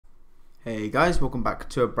Hey guys, welcome back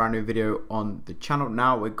to a brand new video on the channel.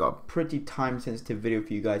 Now we've got a pretty time sensitive video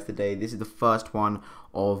for you guys today. This is the first one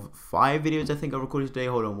of 5 videos I think I recorded today.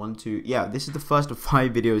 Hold on, 1, 2, yeah, this is the first of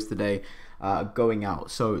 5 videos today going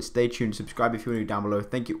out. So stay tuned, subscribe if you're new down below.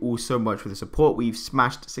 Thank you all so much for the support. We've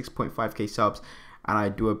smashed 6.5k subs and I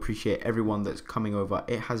do appreciate everyone that's coming over.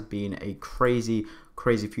 It has been a crazy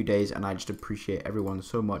few days and I just appreciate everyone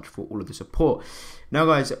so much for all of the support. Now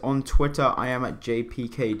guys, on Twitter I am at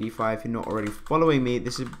JPK-DeFi. If you're not already following me,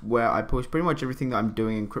 this is where I post pretty much everything that I'm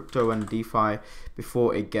doing in crypto and DeFi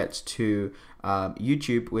before it gets to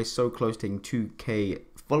YouTube. We're so close to 2k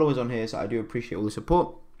followers on here, so I do appreciate all the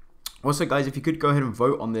support. Also guys, if you could go ahead and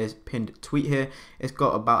vote on this pinned tweet here, it's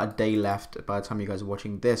got about a day left by the time you guys are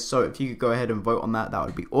watching this, so if you could go ahead and vote on that, that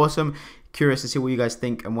would be awesome. Curious to see what you guys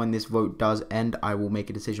think, and when this vote does end, I will make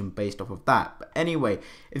a decision based off of that. But anyway,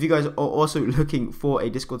 if you guys are also looking for a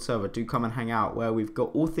Discord server, do come and hang out, where we've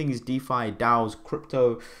got all things DeFi, DAOs,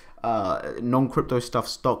 crypto, non-crypto stuff,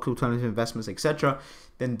 stocks, alternative investments, etc.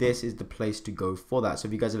 then this is the place to go for that. So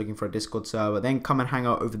if you guys are looking for a Discord server, then come and hang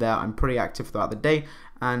out over there. I'm pretty active throughout the day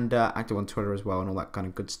and active on Twitter as well and all that kind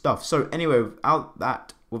of good stuff. So anyway, with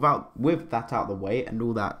that out of the way and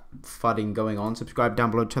all that fudding going on, subscribe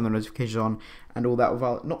down below, turn the notifications on and all that,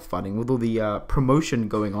 without not fudding, with all the promotion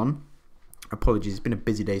going on. Apologies, it's been a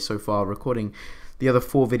busy day so far, recording the other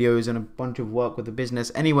 4 videos and a bunch of work with the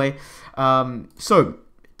business. Anyway, so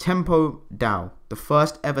Tempo DAO, the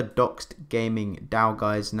first ever doxed gaming DAO,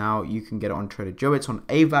 guys. Now you can get it on Trader Joe. It's on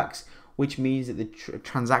AVAX, which means that the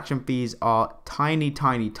transaction fees are tiny.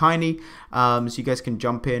 So you guys can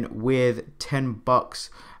jump in with 10 bucks,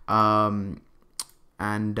 and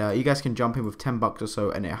you guys can jump in with 10 bucks or so,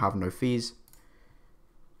 and it have no fees.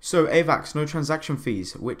 So AVAX, no transaction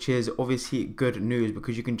fees, which is obviously good news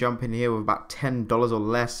because you can jump in here with about $10 or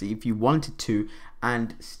less if you wanted to,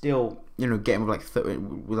 and still, you know, get in with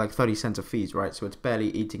like 30 cents of fees, right? So it's barely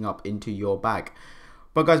eating up into your bag.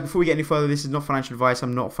 But guys, before we get any further, this is not financial advice.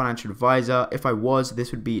 I'm not a financial advisor. If I was,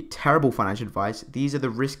 this would be terrible financial advice. These are the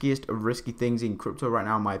riskiest of risky things in crypto right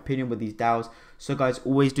now, in my opinion, with these DAOs. So guys,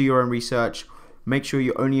 always do your own research. Make sure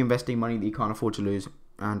you're only investing money that you can't afford to lose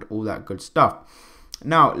and all that good stuff.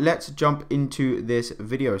 Now, let's jump into this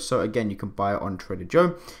video. So again, you can buy it on Trader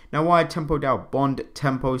Joe. Now, why Tempo DAO? Bond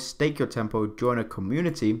Tempo, stake your Tempo, join a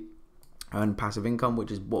community, earn passive income, which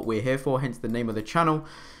is what we're here for, hence the name of the channel,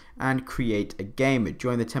 and create a game.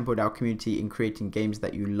 Join the Tempo DAO community in creating games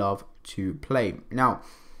that you love to play. Now,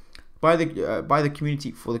 by the community,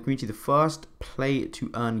 the first play to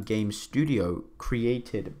earn game studio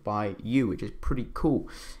created by you, which is pretty cool.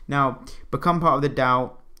 Now, become part of the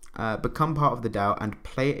DAO. And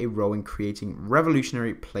play a role in creating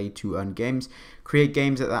revolutionary play-to-earn games. Create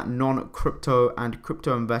games that non-crypto and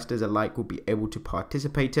crypto investors alike will be able to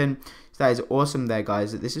participate in. So that is awesome there,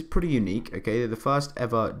 guys. This is pretty unique, okay? They're the first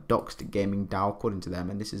ever doxed gaming DAO, according to them,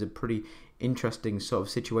 and this is a pretty interesting sort of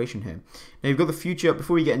situation here. Now, you've got the future.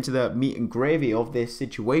 Before we get into the meat and gravy of this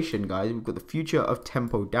situation, guys, we've got the future of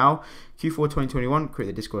Tempo DAO. Q4 2021, create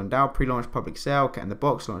the Discord and DAO, pre-launch public sale, Cat in the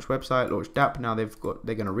Box, launch website, launch DApp. Now they're going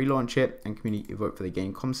to relaunch it and community vote for the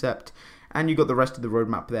game concept. And you got the rest of the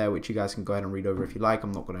roadmap there, which you guys can go ahead and read over if you like.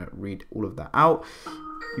 I'm not going to read all of that out.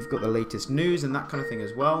 You've got the latest news and that kind of thing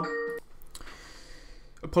as well.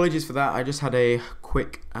 Apologies for that. I just had a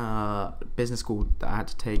quick business call that I had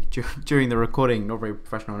to take during the recording. Not very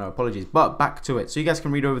professional, no apologies. But back to it. So you guys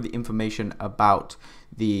can read over the information about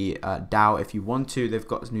the DAO if you want to. They've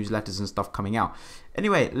got newsletters and stuff coming out.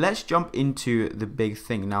 Anyway, let's jump into the big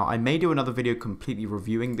thing. Now, I may do another video completely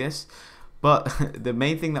reviewing this, but the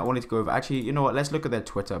main thing that I wanted to go over, actually, you know what? Let's look at their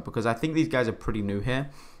Twitter because I think these guys are pretty new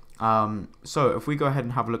here. So if we go ahead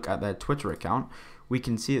and have a look at their Twitter account, we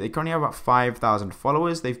can see that they currently have about 5,000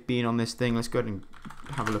 followers. They've been on this thing. Let's go ahead and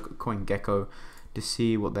have a look at CoinGecko to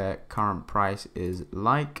see what their current price is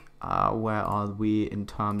like. Where are we in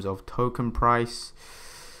terms of token price?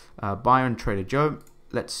 Buy on Trader Joe.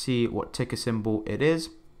 Let's see what ticker symbol it is.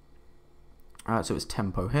 So it's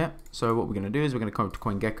Tempo here. So what we're going to do is we're going to come to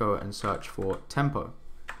CoinGecko and search for Tempo.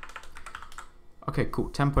 Okay, cool.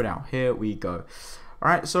 Tempo DAO. Here we go.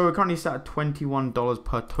 Alright, so we're currently set at $21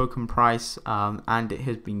 per token price, and it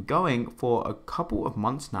has been going for a couple of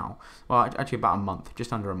months now. Well, actually about a month,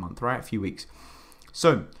 just under a month, right? A few weeks.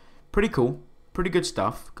 So, pretty cool. Pretty good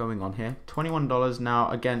stuff going on here. $21 now.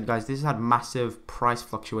 Again, guys, this has had massive price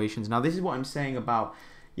fluctuations. Now, this is what I'm saying about,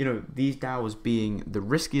 you know, these DAOs being the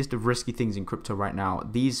riskiest of risky things in crypto right now.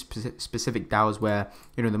 These specific DAOs where,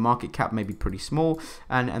 you know, the market cap may be pretty small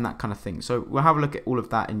and that kind of thing. So, we'll have a look at all of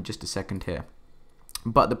that in just a second here.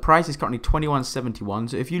 but the price is currently 21.71.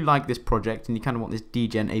 So if you like this project and you kind of want this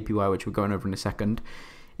degen APY, which we're going over in a second,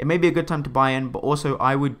 it may be a good time to buy in. But also,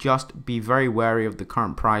 I would just be very wary of the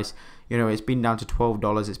current price. You know, it's been down to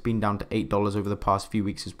 $12. It's been down to $8 over the past few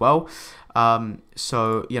weeks as well.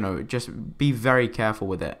 So, you know, just be very careful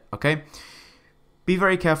with it, okay? Be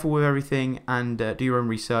very careful with everything and do your own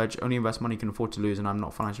research. Only invest money you can afford to lose, and I'm not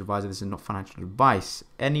a financial advisor. This is not financial advice.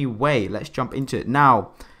 Anyway, let's jump into it.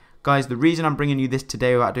 Now, guys, the reason I'm bringing you this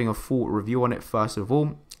today without doing a full review on it, first of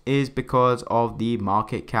all, is because of the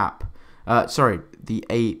market cap. The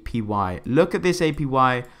APY. Look at this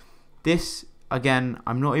APY. This, again,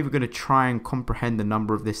 I'm not even going to try and comprehend the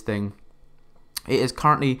number of this thing. It is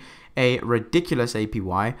currently a ridiculous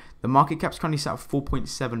APY. The market cap's currently set at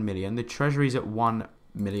 4.7 million. The treasury's at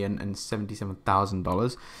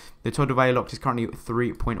 $1,077,000. The total value locked is currently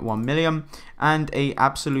 3.1 million, and a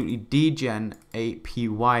absolutely degen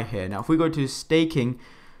APY here. Now, if we go to staking,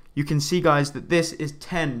 you can see, guys, that this is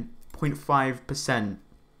 10.5%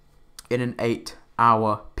 in an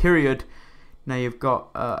 8-hour period. Now you've got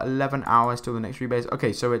 11 hours till the next rebase.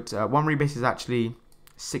 Okay, so it's one rebase is actually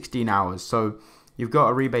 16 hours. So you've got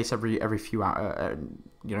a rebase every few hours,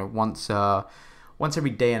 you know, once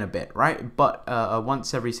every day and a bit, right? But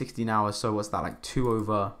once every 16 hours. So what's that, like two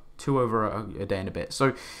over a day and a bit?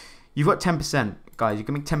 So you've got 10%, guys. You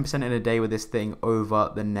can make 10% in a day with this thing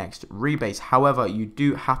over the next rebase. However, you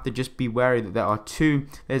do have to just be wary that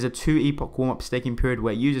there's a 2 epoch warm-up staking period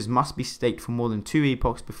where users must be staked for more than 2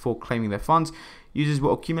 epochs before claiming their funds. Users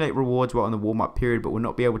will accumulate rewards while in the warm-up period, but will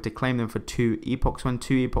not be able to claim them for 2 epochs. When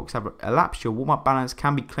 2 epochs have elapsed, your warm-up balance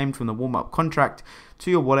can be claimed from the warm-up contract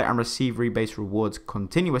to your wallet and receive rebase rewards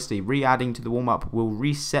continuously. Re-adding to the warm-up will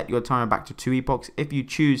reset your timer back to 2 epochs. If you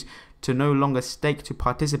choose to no longer stake to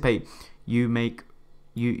participate, you make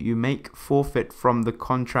forfeit from the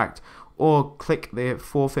contract, or click the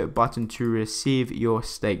forfeit button to receive your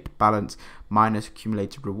staked balance minus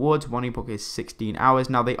accumulated rewards. 1 epoch is 16 hours.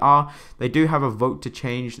 Now they do have a vote to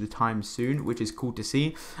change the time soon, which is cool to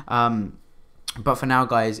see. But for now,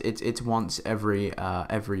 guys, it's once every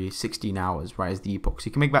 16 hours, right, as the epoch. So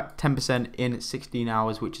you can make about 10% in 16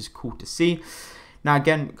 hours, which is cool to see. Now,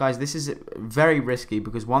 again, guys, this is very risky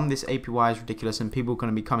because, one, this APY is ridiculous and people are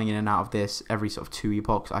going to be coming in and out of this every sort of 2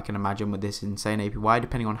 epochs, I can imagine, with this insane APY,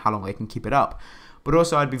 depending on how long they can keep it up. But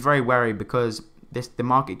also, I'd be very wary because the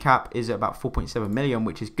market cap is at about 4.7 million,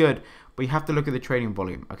 which is good, but you have to look at the trading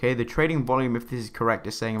volume, okay? The trading volume, if this is correct,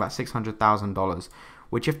 is saying about $600,000,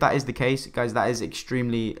 which, if that is the case, guys, that is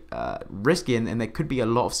extremely risky, and there could be a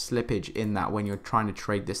lot of slippage in that when you're trying to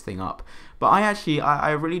trade this thing up. But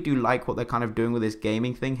I really do like what they're kind of doing with this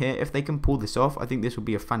gaming thing here. If they can pull this off, I think this will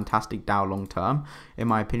be a fantastic DAO long term, in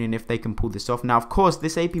my opinion, if they can pull this off. Now, of course,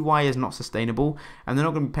 this APY is not sustainable, and they're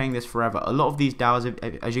not going to be paying this forever. A lot of these DAOs,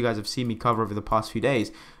 as you guys have seen me cover over the past few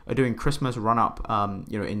days, are doing Christmas run-up,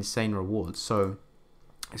 you know, insane rewards. So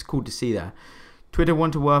it's cool to see that. Twitter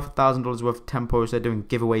want to worth $1,000 worth of Tempo, so they're doing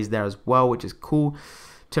giveaways there as well, which is cool.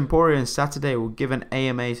 Temporia and Saturday will give an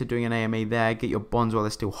AMA, so doing an AMA there, get your bonds while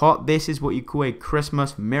they're still hot. This is what you call a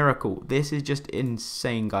Christmas miracle. This is just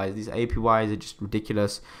insane, guys. These APYs are just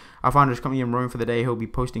ridiculous. Our founder is coming in Rome for the day. He'll be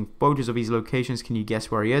posting photos of these locations. Can you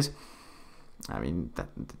guess where he is? I mean,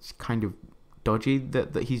 that's kind of dodgy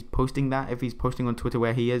that he's posting that. If he's posting on Twitter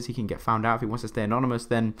where he is, he can get found out. If he wants to stay anonymous,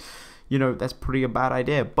 then, you know, that's pretty a bad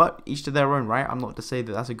idea. But each to their own, right? I'm not to say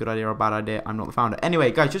that that's a good idea or a bad idea. I'm not the founder.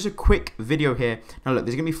 Anyway, guys, just a quick video here. Now, look,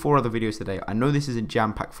 there's going to be 4 other videos today. I know this isn't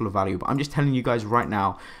jam-packed full of value, but I'm just telling you guys right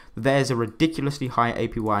now that there's a ridiculously high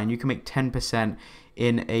APY, and you can make 10%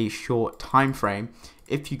 in a short time frame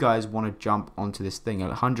if you guys want to jump onto this thing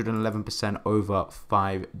at 111% over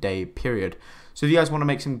 5-day period. So if you guys want to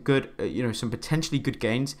make some good, you know, some potentially good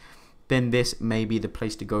gains, then this may be the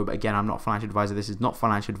place to go. But again, I'm not a financial advisor. This is not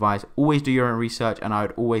financial advice. Always do your own research, and I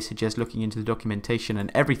would always suggest looking into the documentation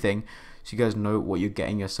and everything so you guys know what you're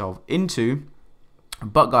getting yourself into.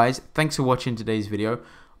 But guys, thanks for watching today's video.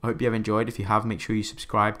 I hope you have enjoyed. If you have, make sure you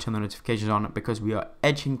subscribe, turn the notifications on, because we are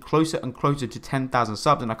edging closer and closer to 10,000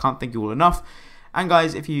 subs, and I can't thank you all enough. And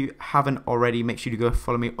guys, if you haven't already, make sure to go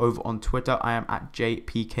follow me over on Twitter. I am at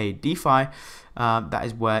JPKDeFi. That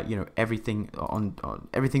is where, you know, everything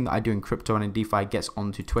everything that I do in crypto and in DeFi gets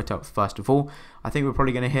onto Twitter first of all. I think we're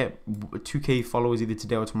probably going to hit 2K followers either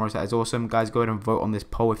today or tomorrow, so that is awesome. Guys, go ahead and vote on this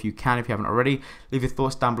poll if you can, if you haven't already. Leave your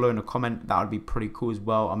thoughts down below in a comment. That would be pretty cool as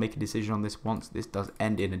well. I'll make a decision on this once this does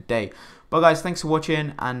end in a day. But guys, thanks for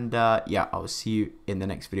watching, and yeah, I'll see you in the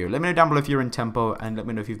next video. Let me know down below if you're in Tempo, and let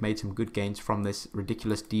me know if you've made some good gains from this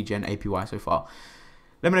ridiculous degen APY so far.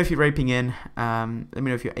 Let me know if you're raping in. Let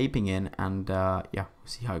me know if you're aping in, and yeah, we'll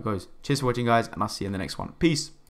see how it goes. Cheers for watching, guys, and I'll see you in the next one. Peace.